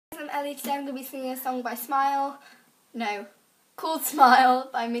Ellie-Jean. I'm going to be singing a song by called Smile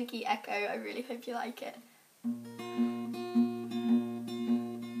by Mikki, Ekko. I really hope you like it.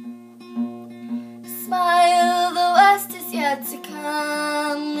 Smile, the worst is yet to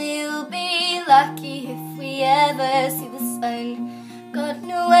come. We'll be lucky if we ever see the sun. Got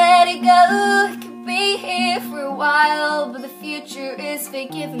nowhere to go, could be here for a while, but the future is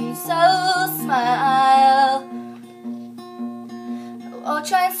forgiven, so smile. All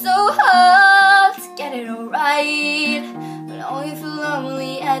trying so hard to get it all right, but only feel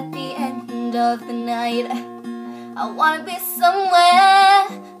lonely at the end of the night. I wanna be somewhere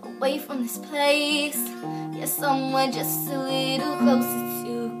away from this place, yeah, somewhere just a little closer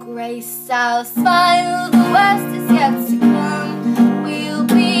to grace. I'll smile, the worst is yet to come. We'll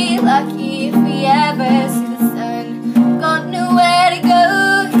be lucky if we ever see the sun. Got nowhere to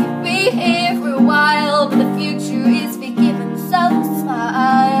go, could be here for a while, but the future is forgiven, so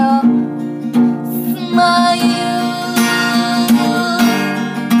smile, smile.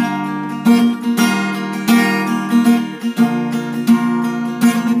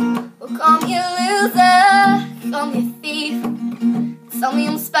 Well, call me a loser, call me a thief, tell me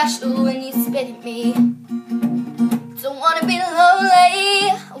I'm special when you spit at me. Don't wanna be lonely,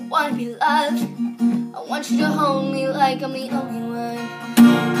 I wanna be loved. I want you to hold me like I'm the only one.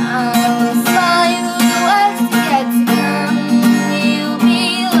 I will smile, the worst is yet to come. We'll be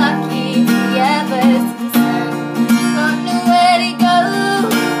lucky if we ever see the sun. Got nowhere to go,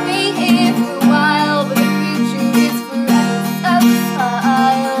 we'll be here for a while, but the future is forever, so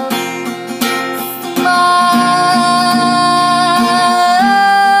smile, smile.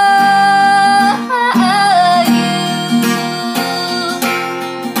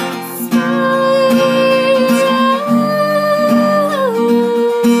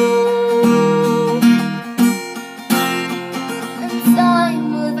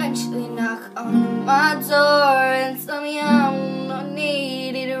 Time will eventually knock on my door and tell me I'm not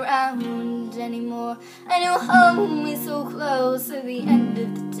needed around anymore. And you'll hold me so close at the end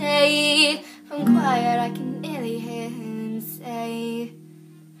of the day. From quiet I can nearly hear him say,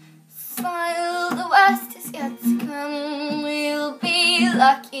 smile, the worst is yet to come. We'll be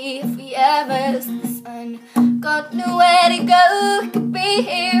lucky if we ever see the sun. Got nowhere to go, could be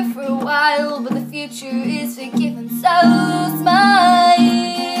here for a while, but the future is forgiven, so smile,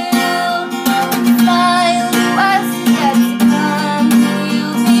 smile, the worst is yet to come.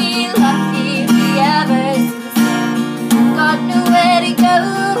 We'll be lucky if we ever see the sun. Got nowhere to go,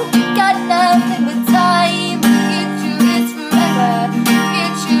 we got nothing but time. The future is forever, the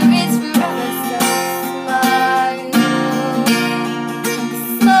future is forever, so smile,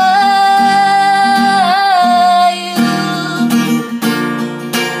 smile.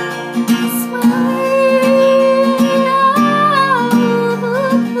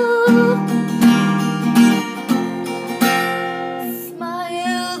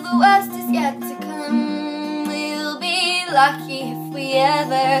 Lucky if we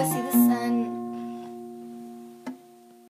ever see